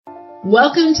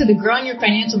Welcome to the Growing Your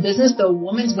Financial Business the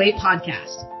Woman's Way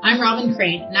podcast. I'm Robin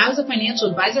Crane, and I was a financial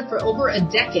advisor for over a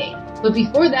decade. But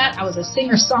before that, I was a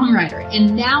singer-songwriter.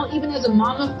 And now, even as a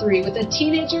mom of three with a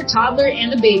teenager, toddler,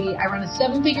 and a baby, I run a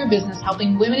seven-figure business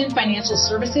helping women in financial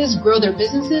services grow their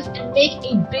businesses and make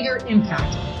a bigger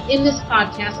impact. In this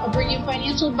podcast, I'll bring you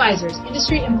financial advisors,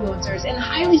 industry influencers, and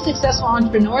highly successful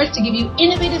entrepreneurs to give you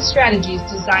innovative strategies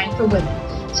designed for women.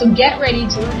 So get ready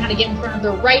to learn how to get in front of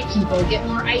the right people, get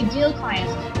more ideal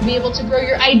clients, and be able to grow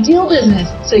your ideal business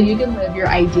so you can live your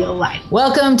ideal life.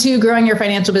 Welcome to Growing Your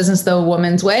Financial Business the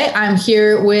Woman's Way. I'm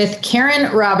here with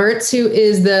Karen Roberts, who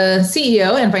is the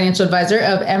CEO and financial advisor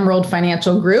of Emerald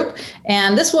Financial Group.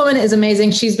 And this woman is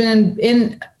amazing. She's been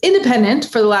independent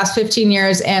for the last 15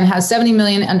 years and has 70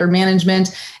 million under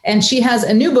management. And she has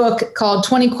a new book called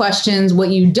 20 Questions What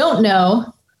You Don't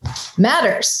Know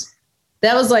Matters.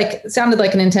 That was sounded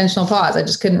like an intentional pause. I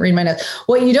just couldn't read my notes.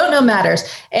 What you don't know matters.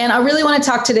 And I really want to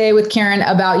talk today with Karen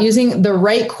about using the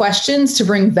right questions to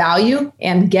bring value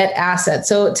and get assets.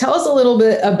 So tell us a little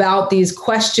bit about these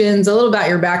questions, a little about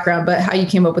your background, but how you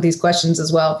came up with these questions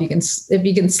as well, if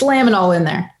you can slam it all in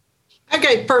there.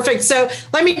 Okay, perfect. So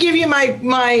let me give you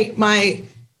my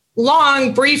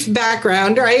long, brief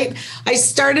background, right? I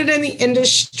started in the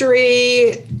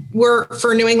industry, work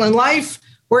for New England Life,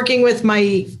 working with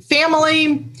my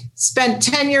family, spent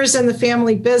 10 years in the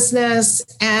family business.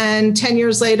 And 10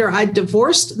 years later, I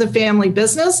divorced the family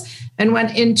business and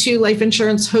went into life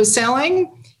insurance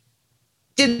wholesaling.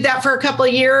 Did that for a couple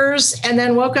of years and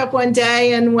then woke up one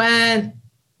day and went,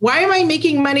 why am I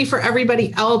making money for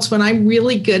everybody else when I'm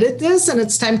really good at this? And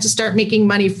it's time to start making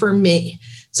money for me.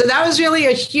 So that was really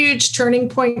a huge turning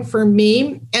point for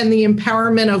me and the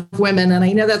empowerment of women. And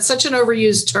I know that's such an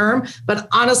overused term, but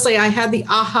honestly, I had the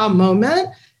aha moment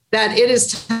that it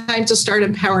is time to start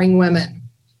empowering women.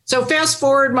 So fast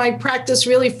forward, my practice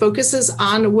really focuses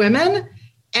on women.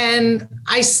 And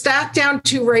I sat down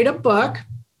to write a book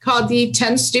called The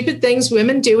 10 Stupid Things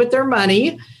Women Do with Their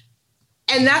Money.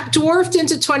 And that dwarfed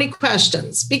into 20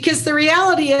 questions because the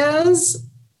reality is,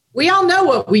 we all know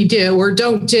what we do or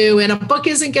don't do, and a book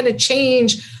isn't going to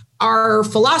change our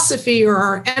philosophy or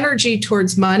our energy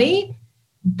towards money.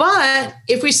 But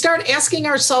if we start asking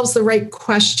ourselves the right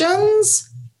questions,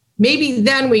 maybe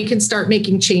then we can start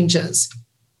making changes.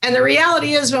 And the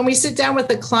reality is when we sit down with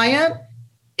a client,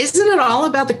 isn't it all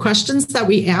about the questions that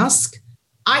we ask?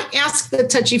 I ask the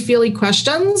touchy-feely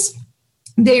questions.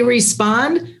 They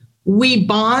respond. We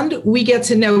bond, we get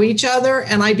to know each other,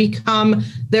 and I become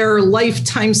their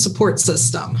lifetime support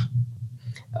system.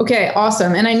 Okay,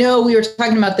 awesome. And I know we were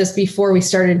talking about this before we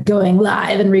started going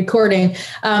live and recording,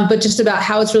 but just about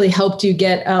how it's really helped you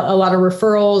get a lot of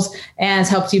referrals and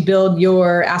it's helped you build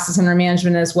your assets under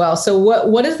management as well. So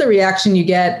what is the reaction you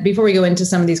get, before we go into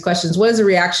some of these questions, what is the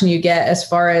reaction you get as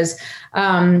far as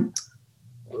the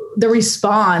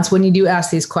response when you do ask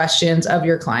these questions of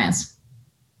your clients?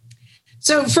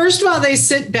 So first of all, they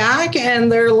sit back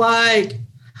and they're like,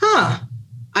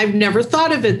 I've never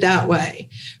thought of it that way,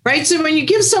 right? So when you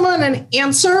give someone an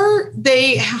answer,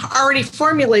 they already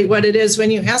formulate what it is.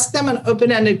 When you ask them an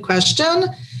open-ended question,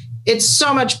 it's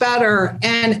so much better.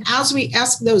 And as we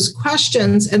ask those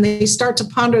questions and they start to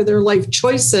ponder their life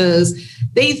choices,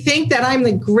 they think that I'm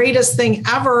the greatest thing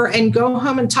ever and go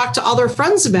home and talk to all their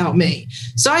friends about me.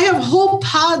 So I have whole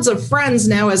pods of friends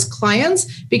now as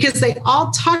clients because they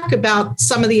all talk about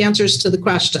some of the answers to the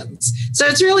questions. So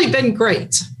it's really been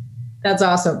great. That's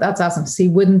awesome. That's awesome. See,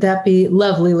 wouldn't that be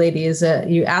lovely, ladies?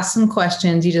 You ask some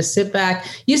questions, you just sit back,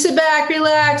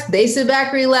 relax, they sit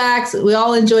back, relax. We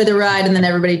all enjoy the ride. And then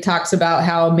everybody talks about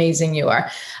how amazing you are.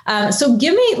 So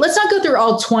let's not go through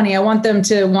all 20. I want them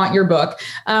to want your book.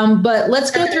 But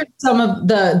let's go through some of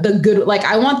the good,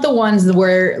 I want the ones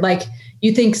where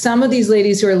you think some of these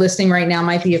ladies who are listening right now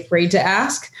might be afraid to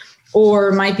ask,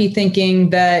 or might be thinking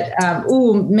that,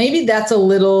 maybe that's a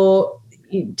little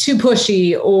too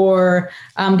pushy or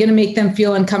going to make them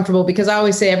feel uncomfortable, because I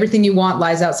always say everything you want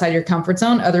lies outside your comfort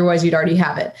zone. Otherwise, you'd already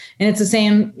have it. And it's the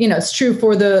same, it's true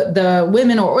for the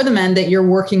women or the men that you're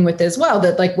working with as well,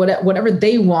 that whatever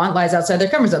they want lies outside their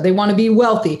comfort zone. They want to be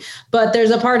wealthy, but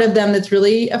there's a part of them that's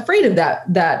really afraid of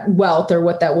that wealth or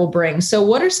what that will bring. So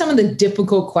what are some of the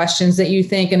difficult questions that you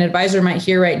think an advisor might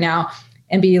hear right now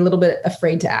and be a little bit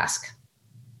afraid to ask?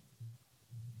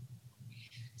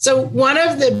 So one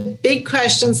of the big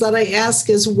questions that I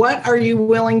ask is, what are you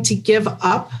willing to give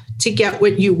up to get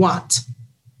what you want?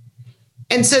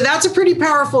 And so that's a pretty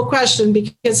powerful question,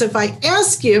 because if I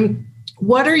ask you,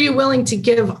 what are you willing to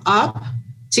give up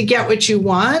to get what you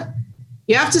want?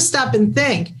 You have to stop and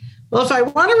think, well, if I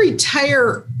want to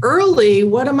retire early,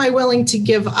 what am I willing to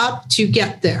give up to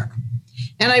get there?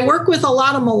 And I work with a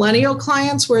lot of millennial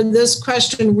clients where this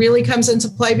question really comes into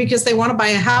play because they want to buy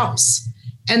a house.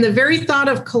 And the very thought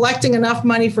of collecting enough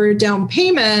money for a down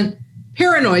payment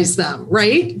paranoids them,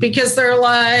 right? Because they're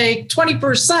like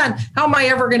 20%, how am I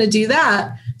ever going to do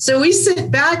that? So we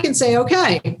sit back and say,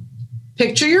 okay,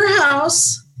 picture your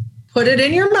house, put it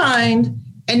in your mind,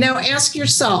 and now ask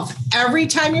yourself, every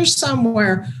time you're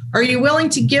somewhere, are you willing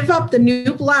to give up the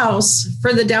new blouse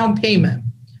for the down payment?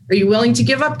 Are you willing to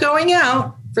give up going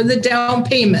out for the down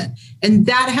payment? And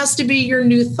that has to be your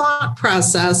new thought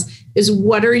process, is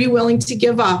what are you willing to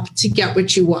give up to get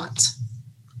what you want?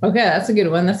 Okay, that's a good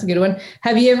one. That's a good one.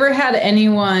 Have you ever had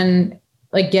anyone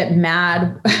like get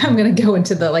mad? I'm going to go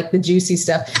into the juicy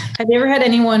stuff. Have you ever had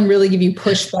anyone really give you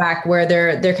pushback where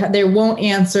they won't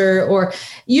answer, or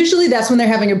usually that's when they're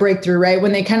having a breakthrough, right?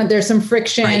 When they there's some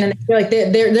friction, right, and they feel like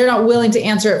they're not willing to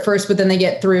answer at first, but then they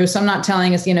get through. So I'm not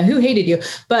telling us, who hated you,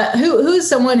 but who's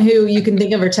someone who you can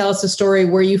think of or tell us a story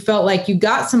where you felt like you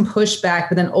got some pushback,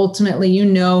 but then ultimately,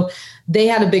 they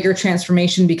had a bigger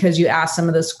transformation because you asked some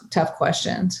of those tough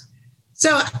questions.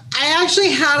 So I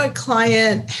actually had a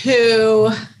client who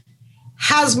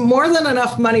has more than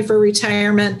enough money for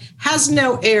retirement, has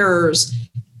no heirs,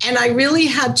 and I really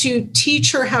had to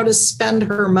teach her how to spend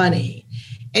her money.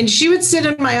 And she would sit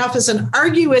in my office and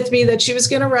argue with me that she was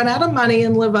going to run out of money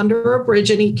and live under a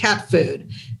bridge and eat cat food.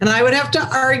 And I would have to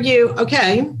argue,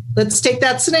 okay, let's take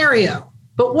that scenario.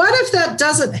 But what if that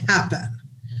doesn't happen?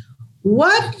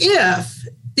 What if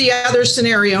the other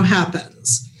scenario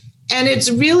happens? And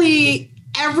it's really,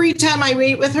 every time I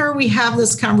meet with her, we have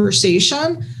this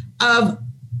conversation of,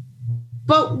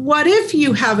 but what if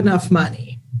you have enough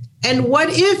money? And what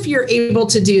if you're able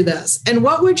to do this? And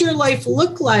what would your life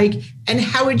look like? And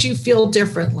how would you feel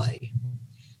differently?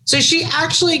 So she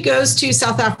actually goes to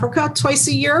South Africa twice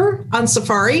a year on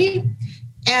safari,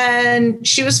 and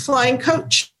she was flying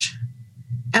coach.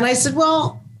 And I said,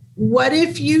 well, what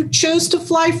if you chose to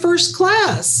fly first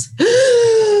class?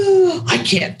 I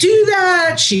can't do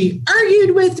that. She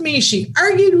argued with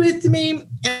me.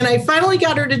 And I finally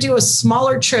got her to do a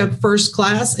smaller trip first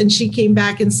class. And she came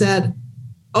back and said,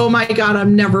 oh my God,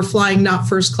 I'm never flying not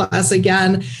first class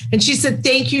again. And she said,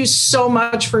 thank you so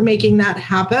much for making that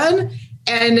happen.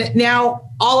 And now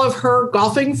all of her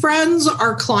golfing friends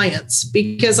are clients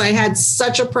because I had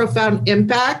such a profound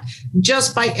impact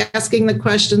just by asking the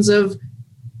questions of,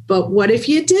 but what if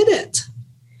you did it?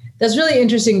 That's really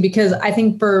interesting because I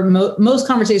think for most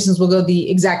conversations will go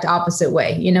the exact opposite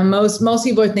way. Most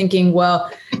people are thinking, well,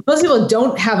 most people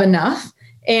don't have enough.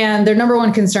 And their number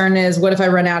one concern is, what if I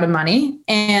run out of money?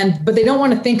 But they don't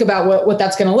want to think about what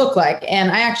that's going to look like.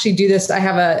 And I actually do this. I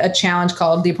have a challenge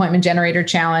called the Appointment Generator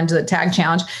Challenge, the TAG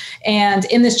Challenge. And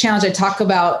in this challenge, I talk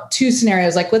about two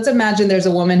scenarios. Like, let's imagine there's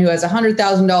a woman who has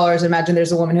 $100,000. Imagine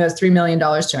there's a woman who has $3 million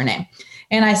to her name.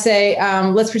 And I say,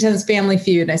 let's pretend it's Family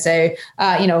Feud. And I say,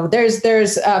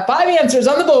 there's 5 answers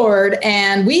on the board.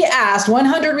 And we asked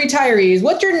 100 retirees,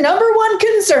 what's your number one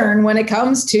concern when it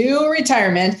comes to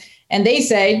retirement? And they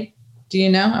say, do you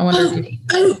know? I wonder if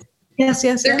you... Yes.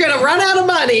 They're going to run out of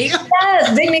money.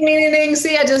 Yes. Ding, ding, ding, ding, ding.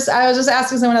 See, I was just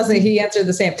asking someone else and he answered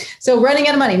the same. So running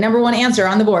out of money, number one answer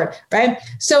on the board, right?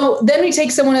 So then we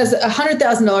take someone who has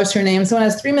 $100,000 to her name. Someone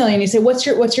has $3 million. You say, what's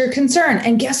your concern?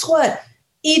 And guess what?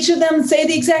 Each of them say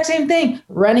the exact same thing,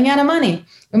 running out of money.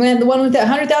 And then the one with that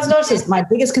 $100,000 says, my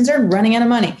biggest concern, running out of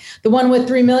money. The one with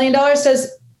 $3 million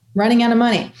says, running out of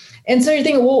money. And so you're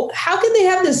thinking, well, how could they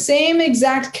have the same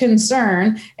exact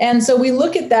concern? And so we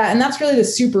look at that, and that's really the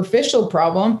superficial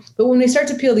problem. But when we start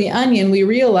to peel the onion, we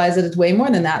realize that it's way more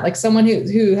than that. Like someone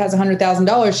who has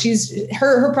 $100,000,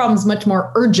 her problem is much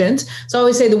more urgent. So I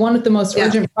always say the one with the most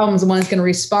urgent problem is the one that's going to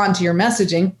respond to your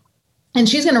messaging. And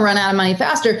she's going to run out of money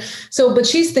faster. So, but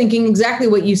she's thinking exactly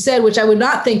what you said, which I would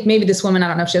not think maybe this woman, I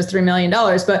don't know if she has $3 million,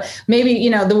 but maybe,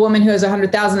 the woman who has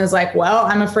 100,000 is like, well,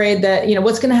 I'm afraid that,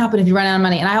 what's going to happen if you run out of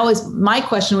money? And my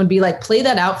question would be like, play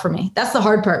that out for me. That's the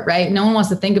hard part, right? No one wants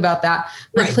to think about that,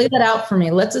 but play that out for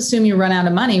me. Let's assume you run out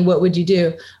of money. What would you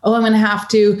do? Oh, I'm going to have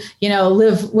to,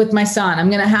 live with my son. I'm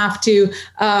going to have to,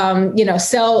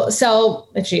 sell,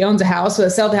 if she owns a house,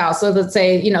 sell the house. So let's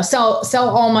say, sell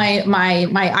all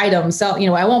my items.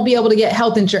 I won't be able to get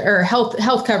health insurance or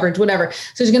health coverage, whatever.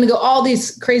 So she's going to go all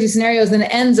these crazy scenarios. Then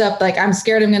it ends up like, I'm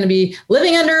scared I'm going to be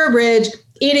living under a bridge,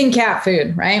 eating cat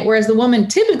food, right? Whereas the woman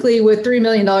typically with $3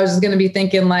 million is going to be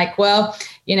thinking like, well,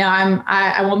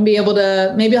 I won't be able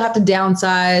to, maybe I'll have to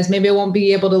downsize. Maybe I won't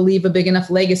be able to leave a big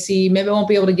enough legacy. Maybe I won't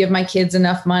be able to give my kids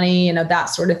enough money, that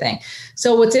sort of thing.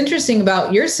 So what's interesting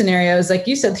about your scenario is, like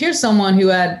you said, here's someone who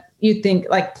had you think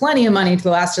like plenty of money to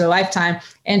last her lifetime.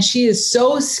 And she is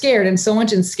so scared and so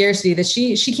much in scarcity that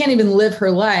she can't even live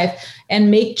her life and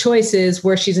make choices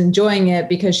where she's enjoying it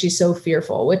because she's so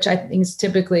fearful, which I think is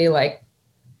typically like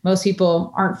most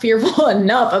people aren't fearful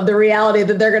enough of the reality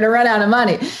that they're going to run out of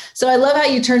money. So I love how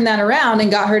you turned that around and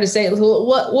got her to say, well,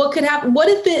 what could happen? What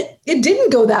if it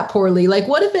didn't go that poorly? Like,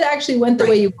 what if it actually went the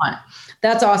way you want?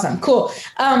 That's awesome. Cool.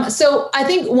 So I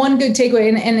think one good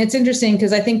takeaway, and it's interesting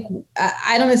because I think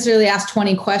I don't necessarily ask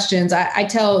 20 questions. I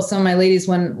tell some of my ladies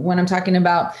when I'm talking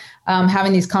about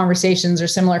having these conversations or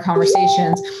similar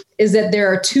conversations is that there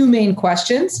are two main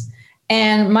questions.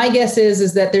 And my guess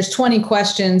is that there's 20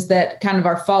 questions that kind of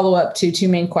are follow up to two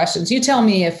main questions. You tell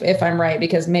me if I'm right,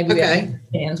 because maybe we have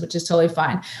opinions, which is totally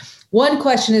fine. One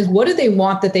question is, what do they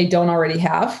want that they don't already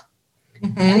have?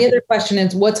 Mm-hmm. And the other question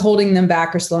is, what's holding them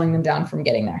back or slowing them down from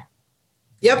getting there?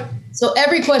 Yep. So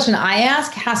every question I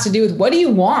ask has to do with, what do you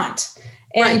want?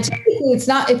 And typically it's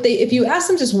not, if you ask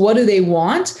them just what do they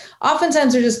want,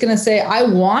 oftentimes they're just going to say, I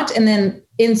want, and then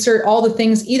insert all the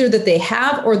things either that they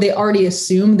have or they already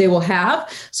assume they will have.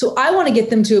 So I want to get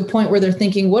them to a point where they're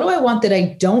thinking, what do I want that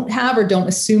I don't have or don't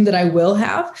assume that I will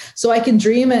have? So I can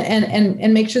dream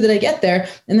and make sure that I get there.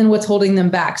 And then what's holding them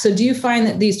back? So do you find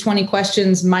that these 20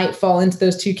 questions might fall into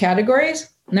those two categories?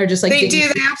 And they're just like,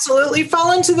 they absolutely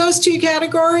fall into those two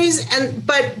categories.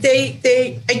 But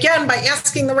they again, by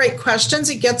asking the right questions,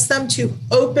 it gets them to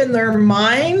open their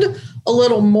mind a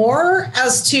little more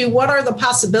as to what are the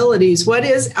possibilities, what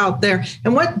is out there,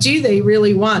 and what do they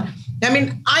really want. I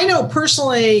mean, I know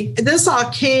personally, this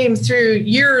all came through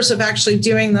years of actually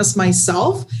doing this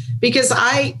myself, because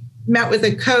I met with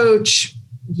a coach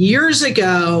years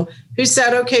ago who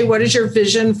said, okay, what is your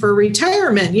vision for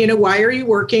retirement? You know, why are you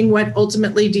working? What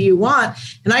ultimately do you want?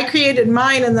 And I created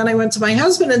mine. And then I went to my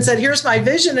husband and said, here's my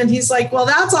vision. And he's like, well,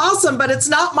 that's awesome, but it's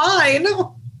not mine.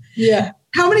 Yeah.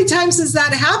 How many times has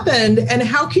that happened? And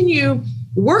how can you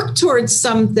work towards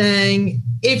something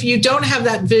if you don't have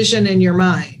that vision in your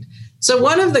mind? So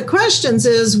one of the questions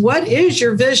is, what is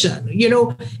your vision? You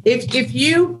know, if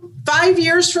you 5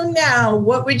 years from now,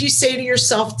 what would you say to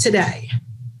yourself today?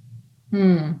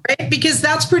 Right? Because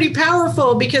that's pretty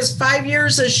powerful, because 5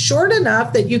 years is short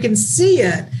enough that you can see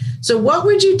it. So what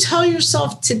would you tell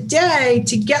yourself today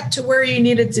to get to where you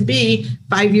need it to be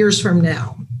 5 years from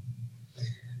now?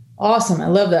 Awesome. I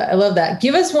love that. I love that.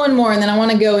 Give us one more. And then I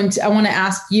want to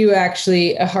ask you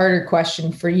actually a harder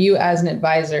question for you as an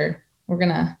advisor. We're going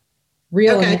to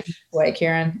reel in this way,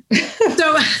 Karen.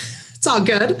 So it's all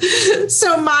good.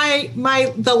 So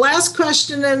the last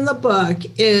question in the book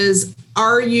is,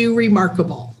 are you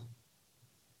remarkable?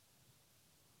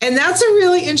 And that's a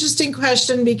really interesting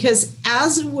question, because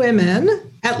as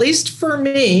women, at least for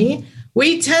me,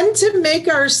 we tend to make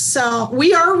ourselves,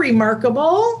 we are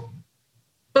remarkable,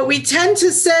 but we tend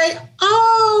to say,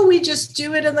 oh, we just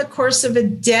do it in the course of a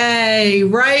day,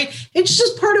 right? It's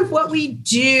just part of what we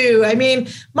do. I mean,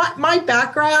 my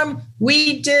background,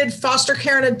 we did foster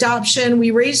care and adoption.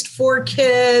 We raised 4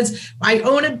 kids. I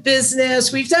own a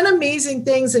business. We've done amazing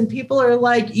things. And people are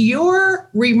like, you're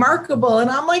remarkable. And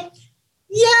I'm like,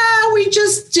 yeah, we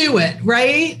just do it,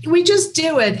 right? We just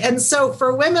do it. And so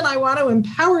for women, I want to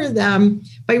empower them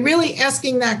by really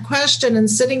asking that question and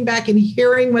sitting back and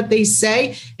hearing what they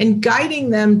say and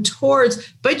guiding them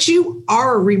towards, but you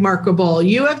are remarkable.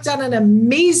 You have done an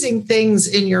amazing things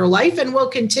in your life and will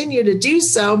continue to do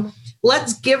so.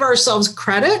 Let's give ourselves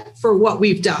credit for what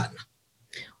we've done.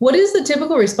 What is the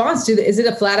typical response to that? Is it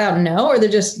a flat out no, or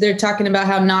they're talking about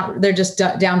how they're just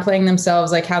downplaying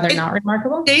themselves, like how they're not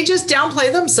remarkable? They just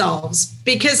downplay themselves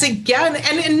because, again,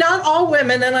 and not all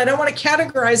women, and I don't want to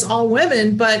categorize all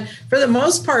women, but for the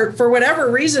most part, for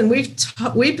whatever reason,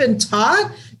 we've been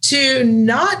taught to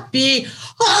not be,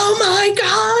 oh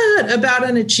my God, about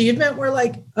an achievement. We're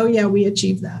like, oh yeah, we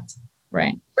achieved that.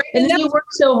 Right. And then you work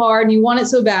so hard and you want it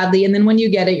so badly. And then when you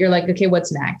get it, you're like, okay,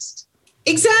 what's next?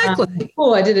 Exactly.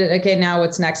 Cool. I did it. Okay. Now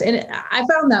what's next? And I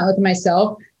found that with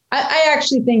myself. I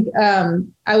actually think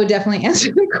I would definitely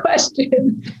answer the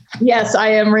question. Yes, I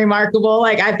am remarkable.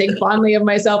 Like, I think fondly of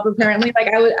myself, apparently. Like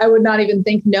I would not even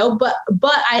think no, but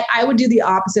I would do the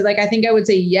opposite. Like, I think I would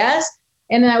say yes.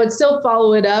 And then I would still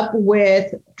follow it up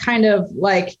with kind of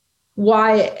like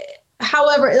why,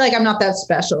 however, like, I'm not that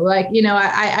special. Like, you know,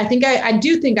 I think I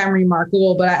do think I'm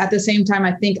remarkable, but at the same time,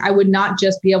 I think I would not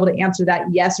just be able to answer that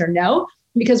yes or no,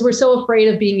 because we're so afraid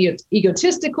of being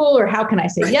egotistical, or how can I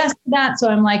say yes to that? So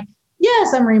I'm like,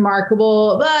 yes, I'm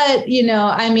remarkable. But, you know,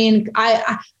 I mean,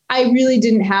 I really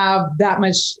didn't have that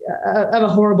much of a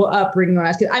horrible upbringing when I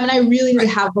was a kid. I mean, I really did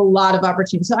have a lot of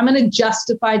opportunity. So I'm going to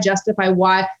justify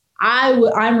why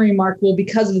I'm remarkable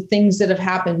because of the things that have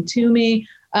happened to me.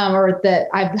 Or that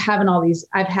I've had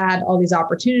all these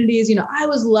opportunities. I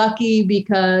was lucky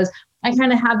because I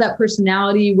kind of have that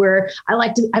personality where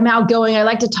I'm outgoing. I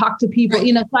like to talk to people,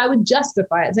 so I would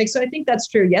justify it. It's like, so I think that's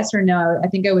true. Yes or no? I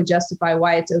think I would justify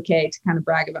why it's okay to kind of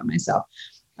brag about myself.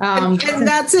 And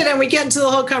that's it. And we get into the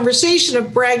whole conversation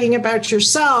of bragging about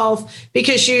yourself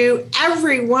because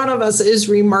every one of us is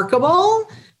remarkable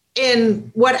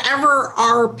in whatever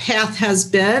our path has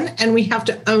been. And we have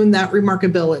to own that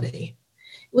remarkability.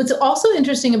 What's also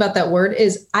interesting about that word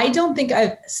is I don't think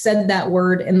I've said that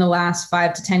word in the last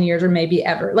 5 to 10 years or maybe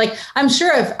ever. Like, I'm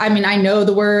sure I know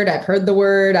the word, I've heard the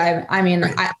word.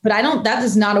 But that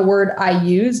is not a word I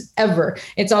use ever.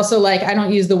 It's also like, I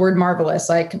don't use the word marvelous.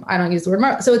 Like, I don't use the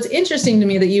word So it's interesting to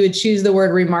me that you would choose the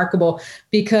word remarkable,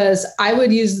 because I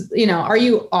would use, are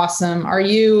you awesome? Are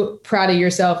you proud of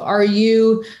yourself? Are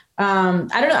you, I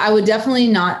don't know. I would definitely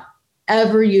not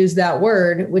ever use that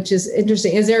word, which is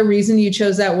interesting. Is there a reason you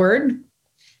chose that word?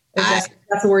 That's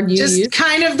the word you use? Just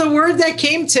kind of the word that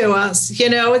came to us,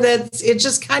 that it's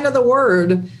just kind of the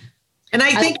word. And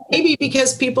I think maybe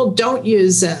because people don't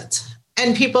use it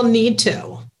and people need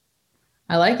to.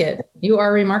 I like it. You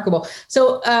are remarkable.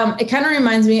 So it kind of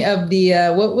reminds me of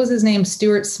the, what was his name?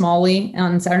 Stuart Smalley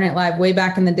on Saturday Night Live way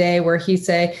back in the day, where he'd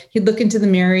look into the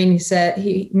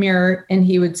mirror and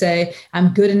he would say,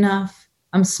 I'm good enough.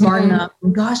 I'm smart enough.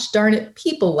 Gosh darn it,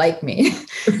 people like me.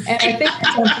 And I think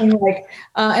it's something like,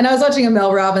 and I was watching a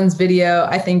Mel Robbins video,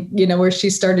 I think, where she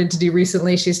started to do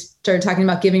recently. She started talking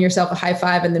about giving yourself a high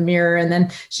five in the mirror. And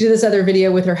then she did this other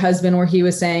video with her husband where he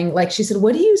was saying, like, she said,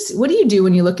 what do you do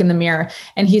when you look in the mirror?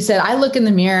 And he said, I look in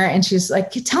the mirror. And she's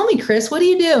like, tell me, Chris, what do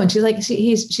you do? And she's like,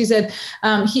 she said,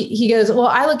 he goes, well,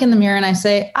 I look in the mirror and I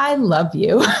say, I love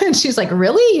you. And she's like,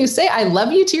 really? You say I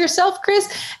love you to yourself,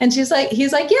 Chris? And he's like,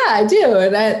 yeah, I do.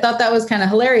 And I thought that was kind of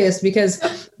hilarious,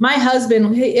 because my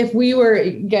husband, if we were,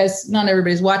 guys, not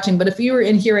everybody's watching, but if you were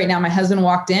in here right now, my husband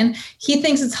walked in, he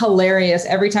thinks it's hilarious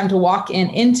every time to walk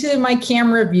into my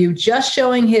camera view, just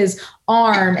showing his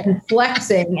arm and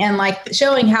flexing and like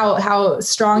showing how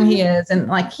strong he is. And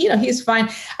like, he's fine.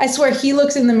 I swear he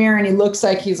looks in the mirror and he looks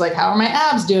like, he's like, how are my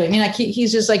abs doing?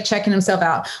 He's just like checking himself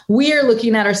out. We're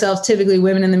looking at ourselves, typically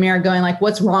women in the mirror, going like,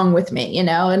 what's wrong with me? And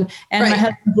right. My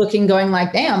husband's looking, going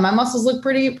like, damn, my muscles look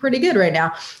pretty good right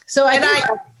now. So I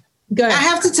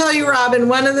have to tell you, Robin,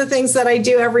 one of the things that I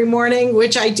do every morning,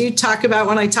 which I do talk about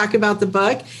when I talk about the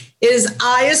book, is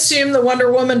I assume the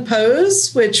Wonder Woman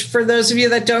pose, which for those of you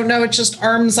that don't know, it's just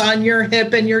arms on your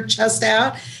hip and your chest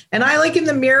out. And I look in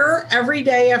the mirror every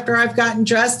day after I've gotten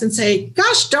dressed and say,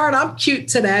 gosh darn, I'm cute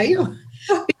today.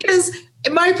 Because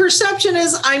my perception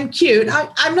is I'm cute.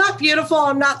 I'm not beautiful.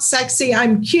 I'm not sexy.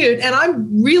 I'm cute. And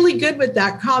I'm really good with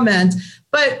that comment.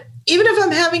 But even if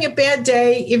I'm having a bad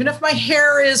day, even if my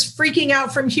hair is freaking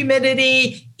out from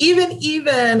humidity,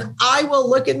 even I will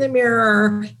look in the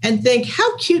mirror and think,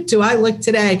 how cute do I look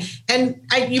today? And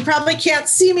you probably can't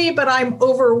see me, but I'm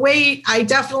overweight. I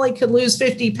definitely could lose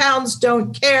 50 pounds.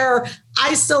 Don't care.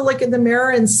 I still look in the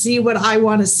mirror and see what I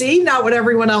want to see, not what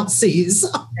everyone else sees.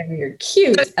 And you're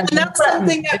cute. And that's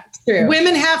something that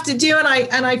women have to do. And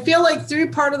I feel like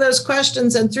through part of those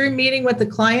questions and through meeting with the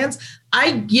clients,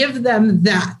 I give them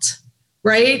that,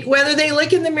 right? Whether they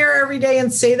look in the mirror every day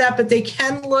and say that, but they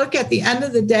can look at the end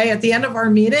of the day, at the end of our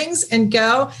meetings and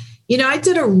go, I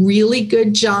did a really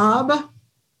good job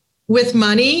with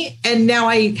money and now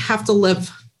I have to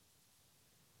live.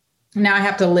 Now I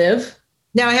have to live.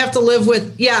 Now I have to live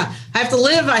with, I have to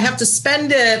live. I have to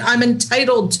spend it. I'm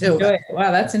entitled to it. Wow,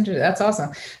 that's interesting. That's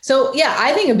awesome. So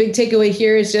I think a big takeaway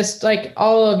here is just like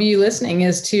all of you listening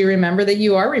is to remember that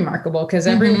you are remarkable, because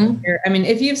everyone here,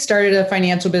 if you've started a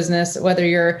financial business, whether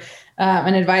you're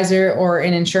an advisor or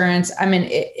in insurance,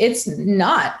 it's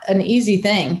not an easy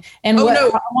thing. And I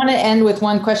want to end with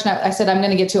one question. I said I'm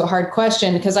going to get to a hard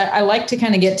question because I like to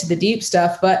kind of get to the deep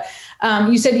stuff, but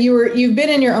you said you've been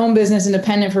in your own business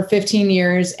independent for 15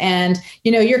 years and,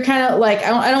 you're kind of like,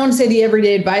 I don't want to say the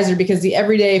everyday advisor, because the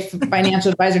everyday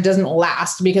financial advisor doesn't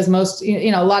last, because most,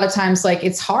 a lot of times like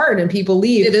it's hard and people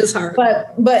leave. It is hard.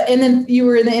 And then you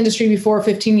were in the industry before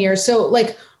 15 years. So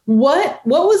like, what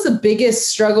was the biggest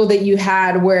struggle that you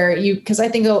had because I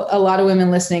think a lot of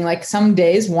women listening, like some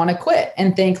days want to quit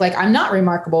and think like, I'm not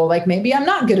remarkable. Like maybe I'm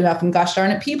not good enough and gosh darn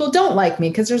it, people don't like me,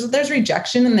 because there's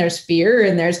rejection and there's fear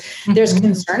and there's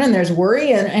concern and there's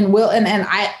worry and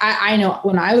I know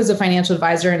when I was a financial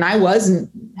advisor and I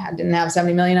didn't have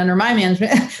 70 million under my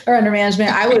management,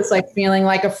 I was like feeling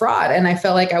like a fraud and I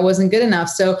felt like I wasn't good enough.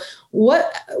 So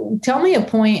Tell me a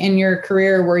point in your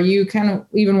career where you kind of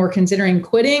even were considering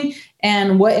quitting,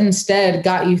 and what instead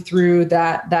got you through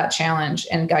that challenge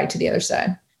and got you to the other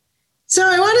side? So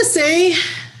I want to say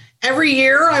every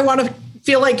year I want to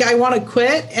feel like I want to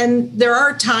quit. And there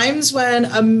are times when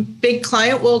a big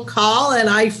client will call and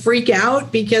I freak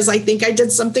out because I think I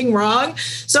did something wrong.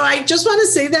 So I just want to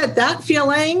say that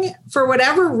feeling, for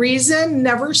whatever reason,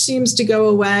 never seems to go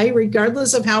away,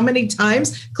 regardless of how many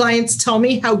times clients tell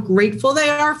me how grateful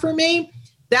they are for me.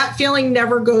 That feeling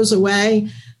never goes away.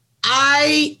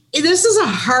 This is a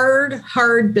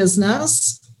hard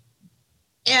business.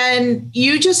 And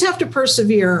you just have to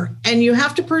persevere, and you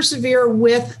have to persevere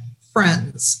with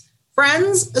friends,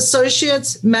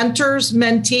 associates, mentors,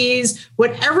 mentees,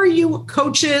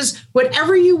 coaches,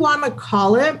 whatever you want to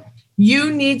call it,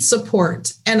 you need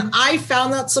support. And I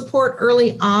found that support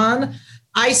early on.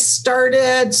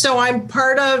 So I'm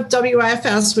part of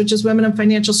WIFS, which is Women in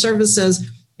Financial Services.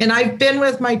 And I've been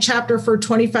with my chapter for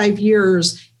 25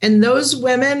 years. And those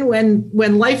women,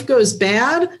 when life goes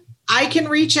bad, I can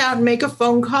reach out and make a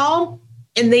phone call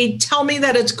and they tell me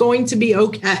that it's going to be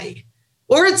okay.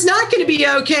 Or it's not going to be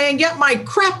okay, and get my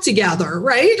crap together,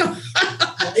 right?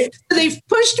 They've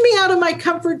pushed me out of my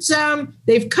comfort zone.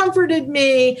 They've comforted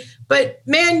me. But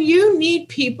man, you need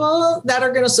people that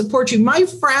are going to support you. My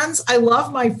friends, I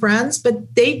love my friends,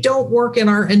 but they don't work in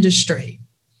our industry,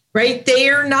 right? They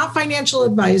are not financial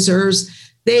advisors.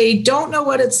 They don't know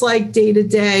what it's like day to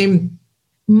day.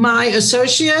 My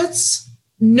associates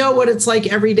know what it's like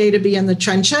every day to be in the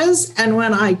trenches. And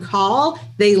when I call,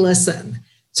 they listen.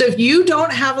 So if you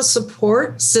don't have a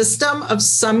support system of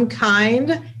some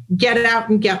kind, get out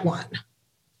and get one.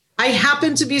 I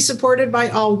happen to be supported by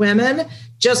all women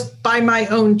just by my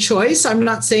own choice. I'm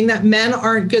not saying that men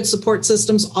aren't good support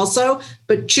systems also,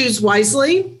 but choose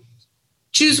wisely.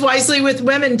 Choose wisely with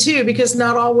women too, because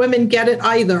not all women get it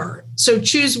either. So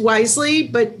choose wisely,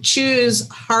 but choose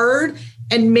hard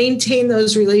and maintain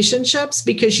those relationships,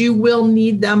 because you will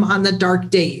need them on the dark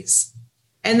days.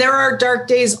 And there are dark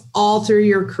days all through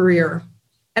your career.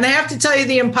 And I have to tell you,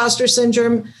 the imposter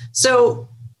syndrome. So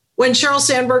when Sheryl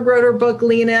Sandberg wrote her book,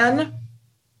 Lean In,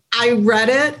 I read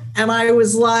it and I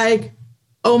was like,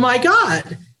 oh my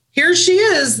God, here she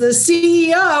is, the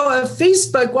CEO of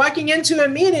Facebook, walking into a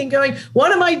meeting going,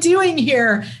 what am I doing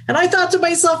here? And I thought to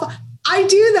myself, I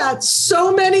do that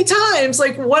so many times.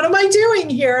 Like, what am I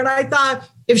doing here? And I thought,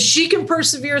 if she can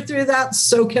persevere through that,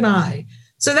 so can I.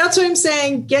 So that's what I'm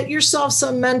saying. Get yourself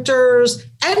some mentors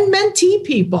and mentee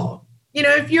people. You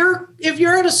know, if you're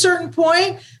at a certain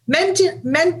point,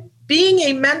 being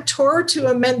a mentor to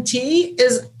a mentee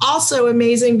is also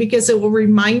amazing, because it will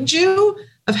remind you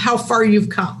of how far you've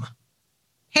come.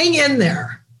 Hang in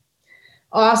there.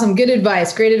 Awesome. Good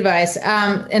advice. Great advice.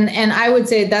 And I would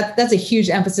say that that's a huge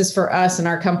emphasis for us in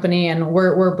our company. And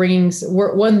we're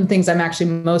one of the things I'm actually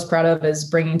most proud of is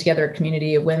bringing together a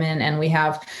community of women. And we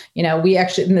have, we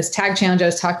actually, in this tag challenge I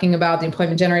was talking about, the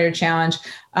Employment Generator Challenge,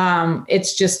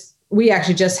 we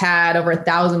actually just had over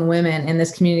 1,000 women in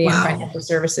this community in financial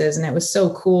services. And it was so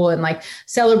cool, and like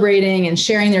celebrating and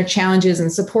sharing their challenges and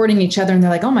supporting each other. And they're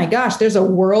like, oh my gosh, there's a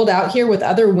world out here with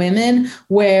other women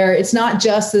where it's not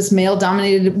just this male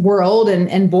dominated world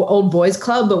and old boys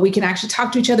club, but we can actually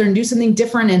talk to each other and do something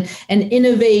different and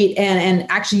innovate and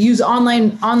actually use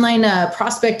online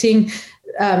prospecting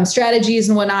strategies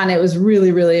and whatnot. It was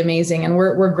really, really amazing. And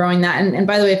we're growing that. And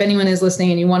by the way, if anyone is listening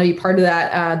and you want to be part of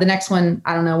that, the next one,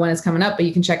 I don't know when it's coming up, but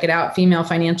you can check it out,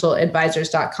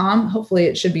 femalefinancialadvisors.com. Hopefully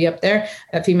it should be up there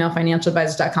at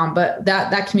femalefinancialadvisors.com. But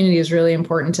that community is really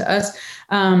important to us.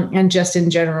 And just in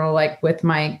general, like with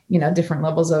my, different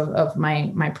levels of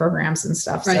my programs and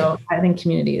stuff. Right. So I think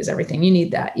community is everything. You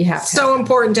need that. You have to. So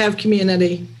important to have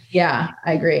community. Yeah,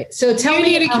 I agree. So tell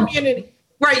me. You need a community.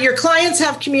 Right. Your clients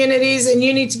have communities, and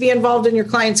you need to be involved in your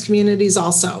clients' communities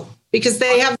also, because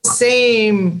they have the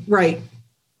same, right.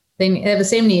 They have the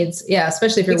same needs. Yeah.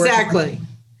 Especially if you're exactly. working.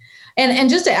 And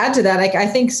just to add to that, I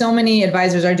think so many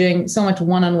advisors are doing so much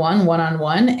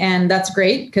one-on-one, and that's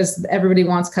great because everybody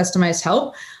wants customized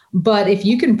help. But if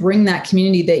you can bring that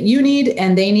community that you need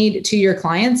and they need to your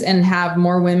clients, and have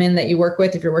more women that you work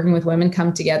with, if you're working with women,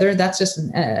 come together, that's just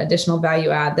an additional value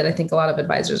add that I think a lot of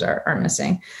advisors are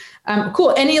missing.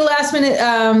 Cool. Any last minute,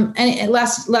 any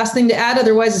last thing to add?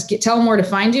 Otherwise, just tell them where to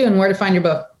find you and where to find your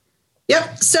book.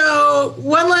 Yep. So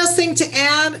one last thing to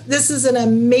add, this is an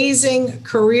amazing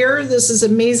career. This is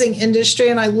amazing industry,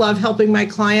 and I love helping my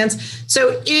clients.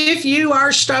 So if you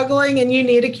are struggling and you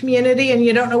need a community and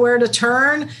you don't know where to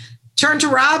turn to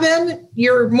Robin.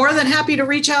 You're more than happy to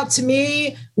reach out to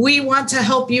me. We want to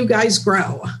help you guys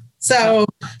grow. So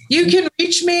you can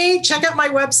reach me. Check out my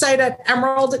website at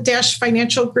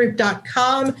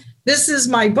emerald-financialgroup.com. This is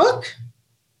my book.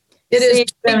 It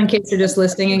is in case they're just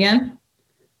listening again.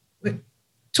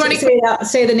 20.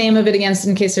 Say the name of it again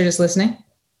in case they're just listening.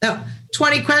 No,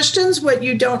 20 questions. What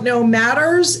you don't know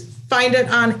matters. Find it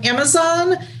on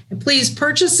Amazon. And please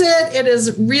purchase it. It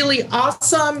is really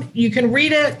awesome. You can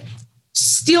read it,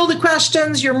 steal the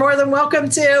questions. You're more than welcome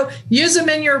to use them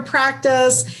in your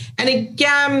practice. And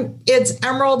again, it's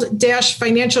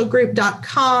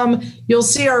emerald-financialgroup.com. You'll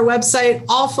see our website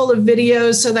all full of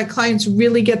videos so that clients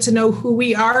really get to know who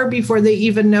we are before they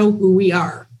even know who we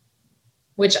are.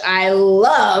 Which I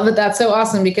love. That's so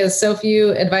awesome because so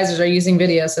few advisors are using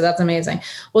video. So that's amazing.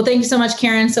 Well, thank you so much,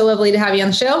 Karen. So lovely to have you on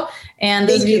the show. And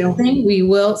those of you listening, we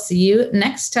will see you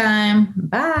next time.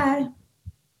 Bye.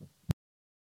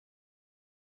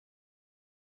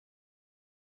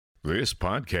 This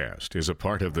podcast is a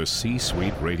part of the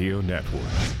C-Suite Radio Network.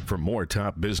 For more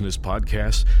top business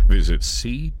podcasts, visit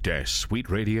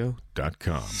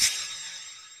c-suiteradio.com.